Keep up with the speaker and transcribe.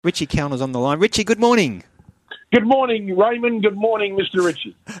Richie Callender's on the line. Richie, good morning. Good morning, Raymond. Good morning, Mr.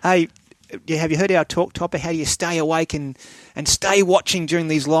 Richie. Hey, have you heard our talk topic? How do you stay awake and stay watching during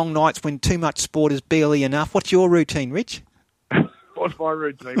these long nights when too much sport is barely enough? What's your routine, Rich? What's my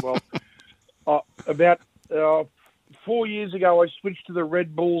routine? Well, about 4 years ago, I switched to the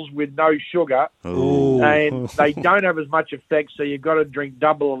Red Bulls with no sugar. Ooh. And they don't have as much effect, so you've got to drink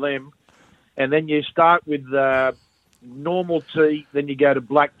double of them. And then you start with normal tea, then you go to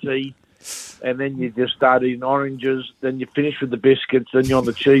black tea, and then you just start eating oranges, then you finish with the biscuits, then you're on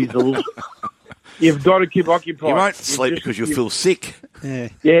the cheesels. You've got to keep occupied. You won't sleep because you'll feel sick. Yeah.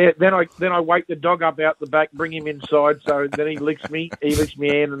 Then I wake the dog up out the back, bring him inside, so then he licks me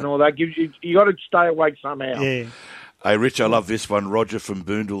hand and all that. You got to stay awake somehow. Yeah. Hey, Rich, I love this one. Roger from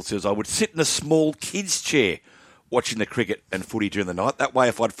Boondall says, I would sit in a small kid's chair watching the cricket and footy during the night. That way,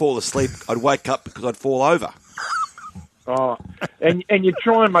 if I'd fall asleep, I'd wake up because I'd fall over. Oh, and you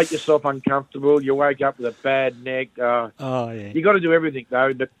try and make yourself uncomfortable. You wake up with a bad neck. Yeah. You got to do everything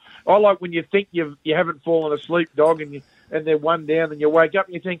though. But I like when you think you haven't fallen asleep, dog, and they're one down, and you wake up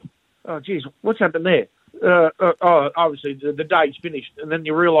and you think, oh, geez, what's happened there? Obviously the day's finished, and then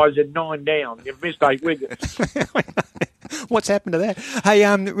you realise they're 9 down. You've missed 8 wickets. What's happened to that? Hey,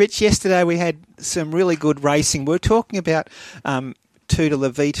 Rich, yesterday we had some really good racing. We were talking about Tuda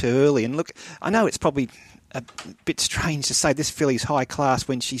Levita early, and look, I know it's probably a bit strange to say this filly's high class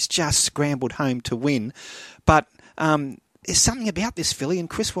when she's just scrambled home to win, but there's something about this filly, and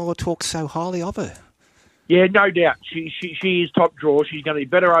Chris Waller talks so highly of her. Yeah, no doubt. She is top draw. She's going to be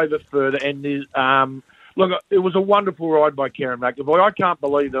better over further. And look, it was a wonderful ride by Karen McAvoy. I can't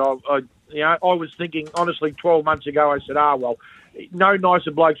believe that I was thinking, honestly, 12 months ago, I said, well, no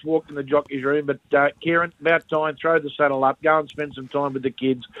nicer blokes walked in the jockey's room, but Karen, about time, throw the saddle up, go and spend some time with the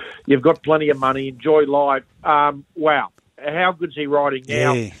kids. You've got plenty of money, enjoy life. Wow. How good's he riding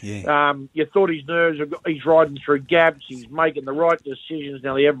now? Yeah. You thought his nerves, he's riding through gaps, he's making the right decisions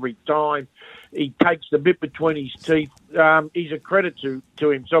nearly every time. He takes the bit between his teeth. He's a credit to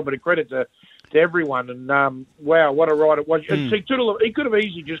himself, but a credit to everyone. And, wow, what a ride it was. See, he could have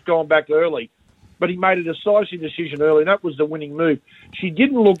easily just gone back early, but he made a decisive decision early, and that was the winning move. She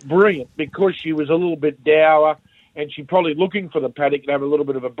didn't look brilliant because she was a little bit dour, and she probably looking for the paddock and have a little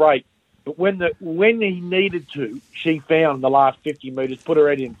bit of a break. But when he needed to, she found the last 50 metres, put her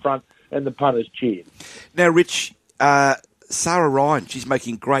head in front, and the punters cheered. Now, Rich, Sarah Ryan, she's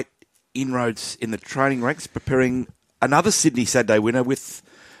making great inroads in the training ranks, preparing another Sydney Saturday winner with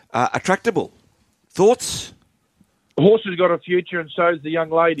a tractable. Thoughts? The horse has got a future, and so's the young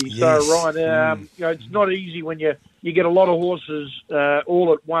lady. Yes. So, Ryan, it's not easy when you get a lot of horses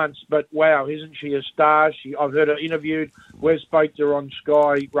all at once, but wow, isn't she a star? I've heard her interviewed. We've spoke to her on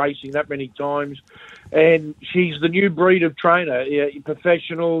Sky Racing that many times, and she's the new breed of trainer. You're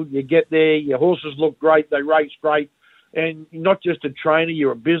professional, you get there, your horses look great, they race great, and you're not just a trainer,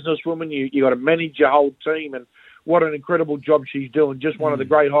 you're a businesswoman, you got to manage your whole team, and what an incredible job she's doing. Just one of the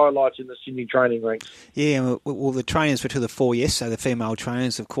great highlights in the Sydney training ranks. Yeah, well, the trainers were to the fore yesterday, the female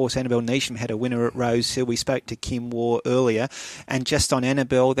trainers. Of course, Annabelle Neesham had a winner at Rosehill. We spoke to Kim Waugh earlier. And just on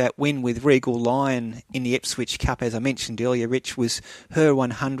Annabelle, that win with Regal Lion in the Ipswich Cup, as I mentioned earlier, Rich, was her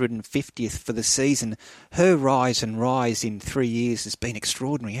 150th for the season. Her rise in 3 years has been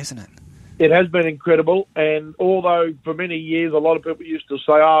extraordinary, hasn't it? It has been incredible. And although for many years a lot of people used to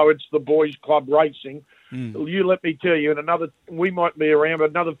say, it's the boys' club racing, you let me tell you, we might be around, but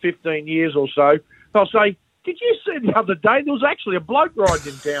another 15 years or so, they'll say, did you see the other day there was actually a bloke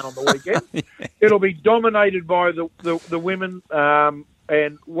riding in town on the weekend? It'll be dominated by the women,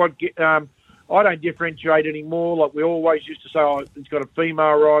 and what I don't differentiate anymore. Like we always used to say, it's got a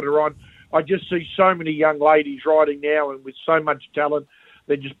female rider on. I just see so many young ladies riding now, and with so much talent,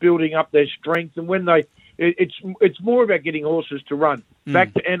 they're just building up their strength. And when it's more about getting horses to run.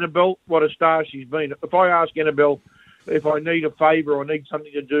 Back to Annabelle, what a star she's been. If I ask Annabelle if I need a favour or need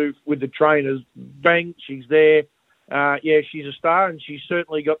something to do with the trainers, bang, she's there. She's a star, and she's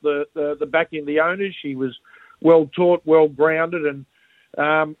certainly got the backing of the owners. She was well taught, well grounded, and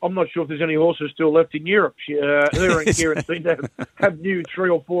I'm not sure if there's any horses still left in Europe. Her and Kieran seem to have new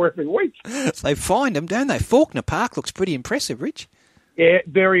 3 or 4 every week. They find them, don't they? Faulkner Park looks pretty impressive, Rich. Yeah,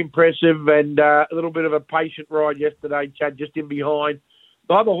 very impressive, and a little bit of a patient ride yesterday, Chad, just in behind.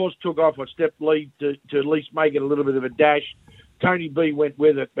 The other horse took off a step lead to at least make it a little bit of a dash. Tony B went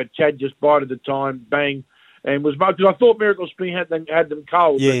with it, but Chad just bided the time, bang. and was because I thought Miracle Spring had them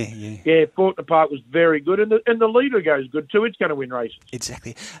cold. Yeah. Thornton Park was very good, and the leader goes good too. It's going to win races.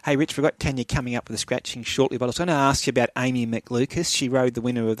 Exactly. Hey, Rich, we've got Tanya coming up with a scratching shortly, but I was going to ask you about Amy McLucas. She rode the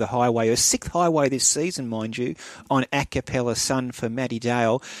winner of the Highway, her 6th Highway this season, mind you, on A Cappella Sun for Matty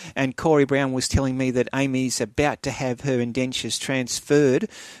Dale. And Corey Brown was telling me that Amy's about to have her indentures transferred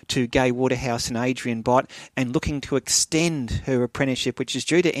to Gay Waterhouse and Adrian Bott and looking to extend her apprenticeship, which is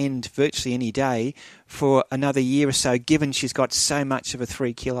due to end virtually any day, for another year or so, given she's got so much of a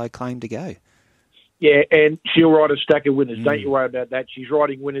 3 kilo claim to go. Yeah, and she'll ride a stack of winners. Don't you worry about that. She's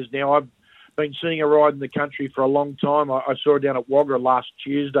riding winners now. I've been seeing her ride in the country for a long time. I saw her down at Wagga last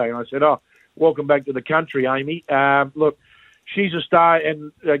Tuesday, and I said, welcome back to the country, Amy. Look, she's a star,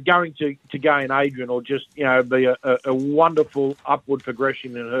 and going to Gay and Adrian will just be a wonderful upward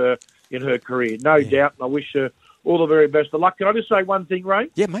progression in her career. No doubt, and I wish her all the very best of luck. Can I just say one thing, Ray?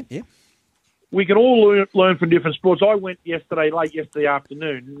 Yeah, mate, yeah. We can all learn from different sports. I went late yesterday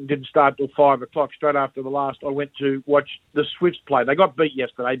afternoon, didn't start till 5 o'clock, straight after the last. I went to watch the Swifts play. They got beat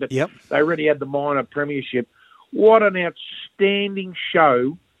yesterday, but they already had the minor premiership. What an outstanding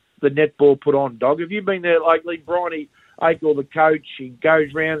show the netball put on, Dog. Have you been there lately? Bryony Akel, the coach, he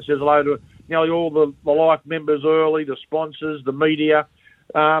goes round, says hello to nearly all the life members early, the sponsors, the media.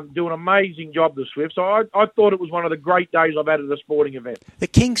 Do an amazing job, the Swifts. So I thought it was one of the great days I've had at a sporting event. The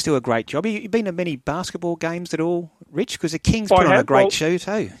Kings do a great job. Have you been to many basketball games at all, Rich? Because the Kings put on a great show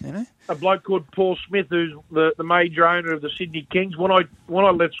too, you know? A bloke called Paul Smith, who's the major owner of the Sydney Kings. When I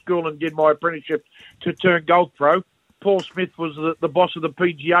left school and did my apprenticeship to turn golf pro, Paul Smith was the boss of the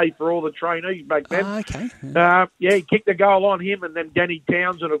PGA for all the trainees back then. Okay. He kicked the goal on him, and then Danny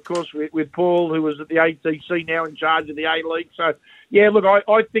Townsend, of course, with Paul, who was at the ATC, now in charge of the A-League. So, look,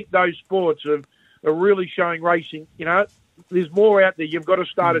 I think those sports are really showing racing. You know, there's more out there. You've got to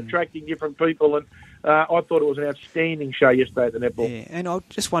start attracting different people, and I thought it was an outstanding show yesterday at the netball. Yeah, and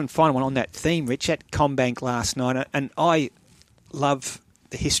just one final one on that theme, Rich, at Combank last night, and I love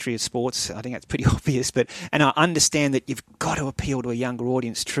the history of sports. I think that's pretty obvious, and I understand that you've got to appeal to a younger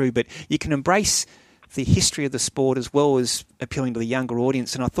audience, true, but you can embrace the history of the sport as well as appealing to the younger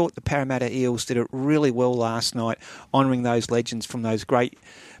audience, and I thought the Parramatta Eels did it really well last night, honouring those legends from those great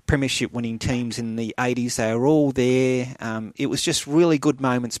premiership-winning teams in the 80s. They were all there. It was just really good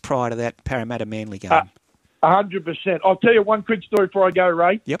moments prior to that Parramatta-Manly game. 100%. I'll tell you one quick story before I go,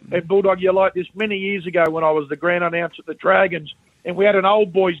 Ray. Yep. And Bulldog, you like this. Many years ago when I was the ground announcer at the Dragons, and we had an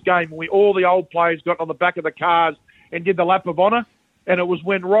old boys game, and all the old players got on the back of the cars and did the lap of honour. And it was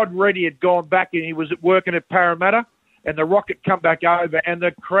when Rod Reddy had gone back and he was working at Parramatta, and the Rocket come back over, and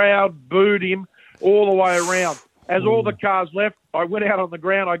the crowd booed him all the way around. As all the cars left, I went out on the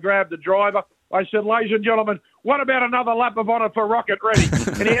ground, I grabbed the driver, I said, ladies and gentlemen, what about another lap of honour for Rocket Reddy?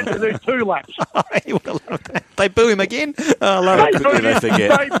 And he had to do 2 laps. They boo him again? I love it.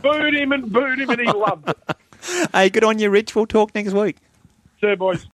 They booed him, and he loved it. Hey, good on you, Rich. We'll talk next week. See you, boys.